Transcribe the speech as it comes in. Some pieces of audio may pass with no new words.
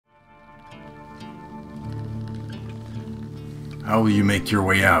How will you make your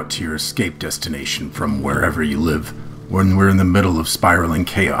way out to your escape destination from wherever you live when we're in the middle of spiraling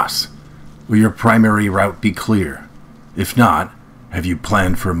chaos? Will your primary route be clear? If not, have you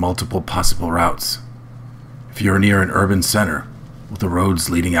planned for multiple possible routes? If you're near an urban center, will the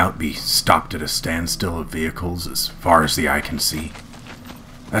roads leading out be stopped at a standstill of vehicles as far as the eye can see?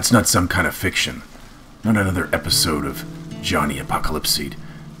 That's not some kind of fiction, not another episode of Johnny Apocalypseed.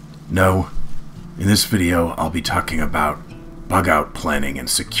 No, in this video I'll be talking about bug-out planning and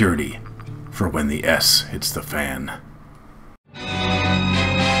security for when the S hits the fan.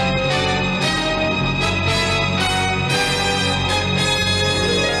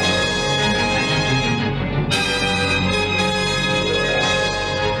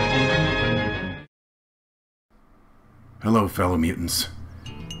 Hello, fellow mutants.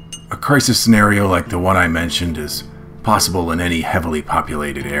 A crisis scenario like the one I mentioned is possible in any heavily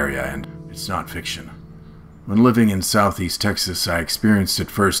populated area, and it's not fiction. When living in southeast Texas, I experienced it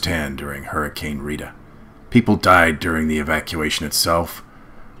firsthand during Hurricane Rita. People died during the evacuation itself,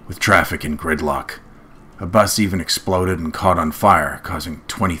 with traffic in gridlock. A bus even exploded and caught on fire, causing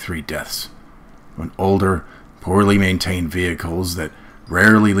 23 deaths. When older, poorly maintained vehicles that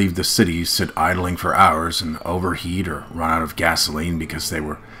rarely leave the city sit idling for hours and overheat or run out of gasoline because they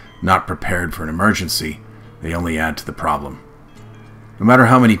were not prepared for an emergency, they only add to the problem. No matter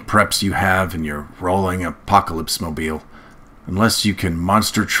how many preps you have in your rolling apocalypse mobile, unless you can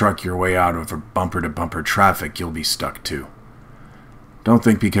monster truck your way out of bumper-to-bumper traffic, you'll be stuck too. Don't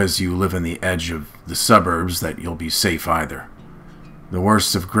think because you live on the edge of the suburbs that you'll be safe either. The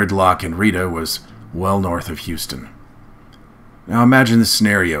worst of gridlock in Rita was well north of Houston. Now imagine this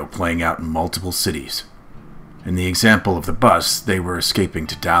scenario playing out in multiple cities. In the example of the bus, they were escaping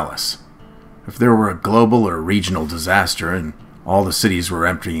to Dallas. If there were a global or regional disaster and all the cities were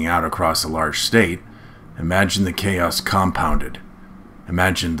emptying out across a large state, imagine the chaos compounded.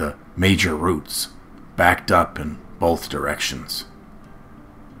 Imagine the major routes, backed up in both directions.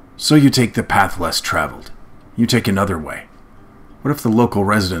 So you take the path less traveled. You take another way. What if the local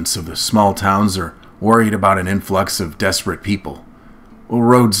residents of the small towns are worried about an influx of desperate people? Will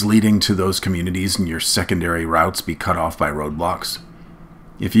roads leading to those communities and your secondary routes be cut off by roadblocks?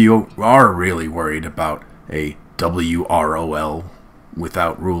 If you are really worried about a WROL,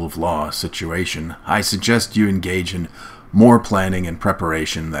 without rule of law situation, I suggest you engage in more planning and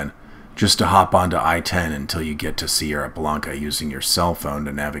preparation than just to hop onto I-10 until you get to Sierra Blanca using your cell phone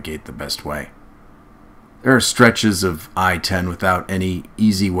to navigate the best way. There are stretches of I-10 without any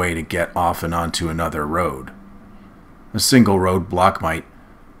easy way to get off and onto another road. A single roadblock might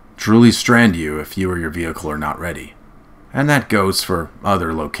truly strand you if you or your vehicle are not ready. And that goes for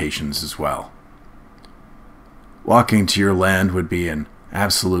other locations as well. Walking to your land would be an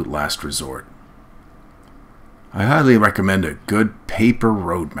absolute last resort. I highly recommend a good paper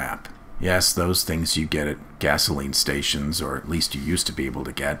road map. Yes, those things you get at gasoline stations, or at least you used to be able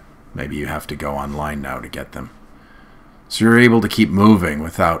to get. Maybe you have to go online now to get them. So you're able to keep moving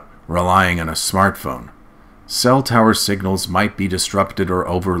without relying on a smartphone. Cell tower signals might be disrupted or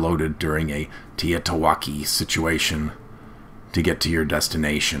overloaded during a Teotawaki situation to get to your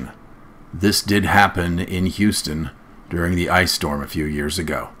destination. This did happen in Houston during the ice storm a few years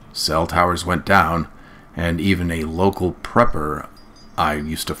ago. Cell towers went down, and even a local prepper I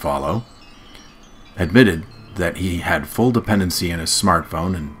used to follow admitted that he had full dependency on his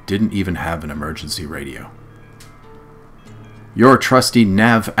smartphone and didn't even have an emergency radio. Your trusty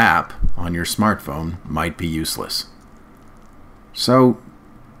nav app on your smartphone might be useless. So,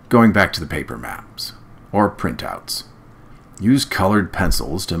 going back to the paper maps, or printouts. Use colored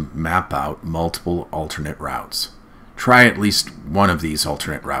pencils to map out multiple alternate routes. Try at least one of these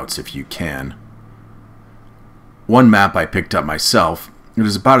alternate routes if you can. One map I picked up myself, it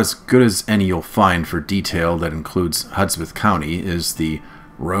is about as good as any you'll find for detail that includes Hudspeth County, is the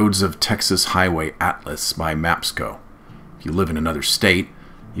Roads of Texas Highway Atlas by Mapsco. If you live in another state,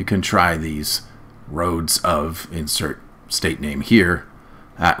 you can try these Roads of, insert state name here,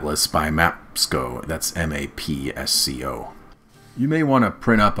 Atlas by Mapsco. That's M-A-P-S-C-O. You may want to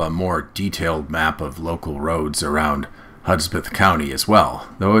print up a more detailed map of local roads around Hudspeth County as well,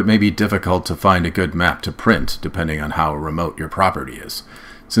 though it may be difficult to find a good map to print depending on how remote your property is,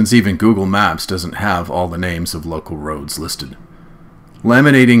 since even Google Maps doesn't have all the names of local roads listed.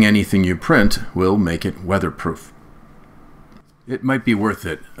 Laminating anything you print will make it weatherproof. It might be worth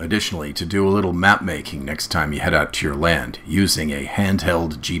it, additionally, to do a little map making next time you head out to your land, using a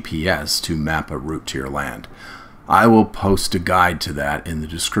handheld GPS to map a route to your land. I will post a guide to that in the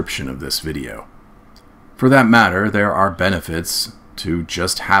description of this video. For that matter, there are benefits to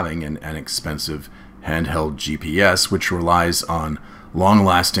just having an inexpensive handheld GPS, which relies on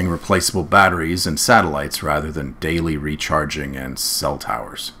long-lasting replaceable batteries and satellites rather than daily recharging and cell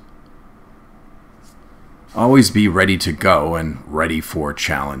towers. Always be ready to go and ready for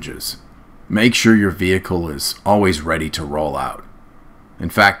challenges. Make sure your vehicle is always ready to roll out. In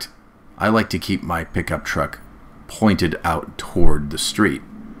fact, I like to keep my pickup truck pointed out toward the street.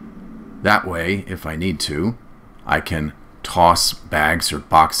 That way, if I need to, I can toss bags or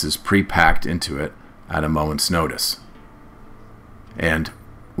boxes pre-packed into it at a moment's notice. And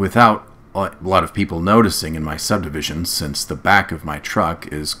without a lot of people noticing in my subdivision, since the back of my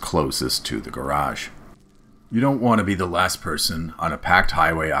truck is closest to the garage. You don't want to be the last person on a packed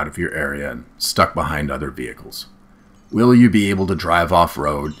highway out of your area and stuck behind other vehicles. Will you be able to drive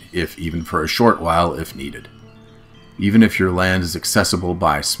off-road, if even for a short while if needed? Even if your land is accessible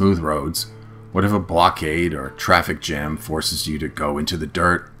by smooth roads, what if a blockade or traffic jam forces you to go into the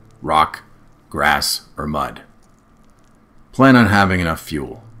dirt, rock, grass, or mud? Plan on having enough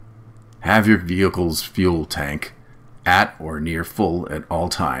fuel. Have your vehicle's fuel tank at or near full at all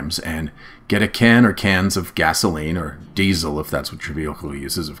times, and get a can or cans of gasoline or diesel if that's what your vehicle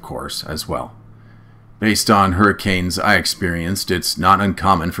uses, of course, as well. Based on hurricanes I experienced, it's not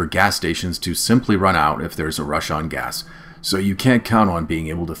uncommon for gas stations to simply run out if there's a rush on gas, so you can't count on being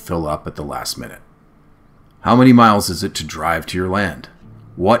able to fill up at the last minute. How many miles is it to drive to your land?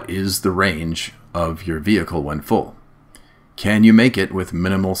 What is the range of your vehicle when full? Can you make it with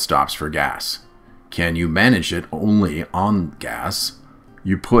minimal stops for gas? Can you manage it only on gas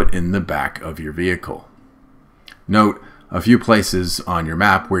you put in the back of your vehicle? Note a few places on your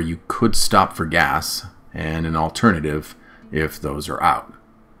map where you could stop for gas and an alternative if those are out.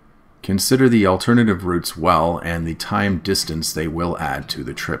 Consider the alternative routes well and the time distance they will add to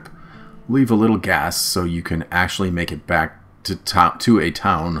the trip. Leave a little gas so you can actually make it back to a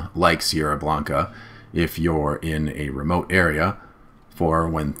town like Sierra Blanca if you're in a remote area for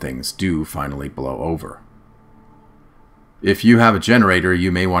when things do finally blow over. If you have a generator,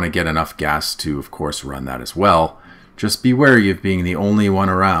 you may want to get enough gas to, of course, run that as well. Just be wary of being the only one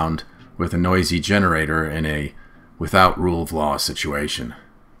around with a noisy generator in a without rule of law situation.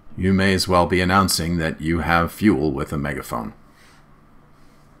 You may as well be announcing that you have fuel with a megaphone.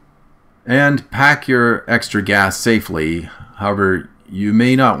 And pack your extra gas safely. However, you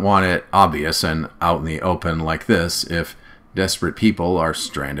may not want it obvious and out in the open like this if desperate people are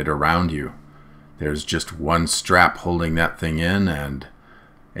stranded around you. There's just one strap holding that thing in, and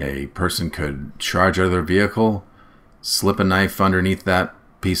a person could charge out of their vehicle, slip a knife underneath that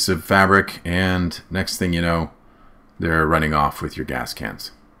piece of fabric, and next thing you know, they're running off with your gas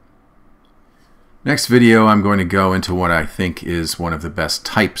cans. Next video, I'm going to go into what I think is one of the best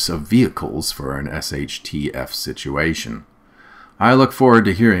types of vehicles for an SHTF situation. I look forward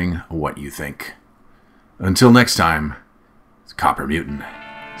to hearing what you think. Until next time, it's Copper Mutant,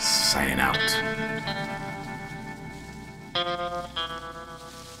 signing out.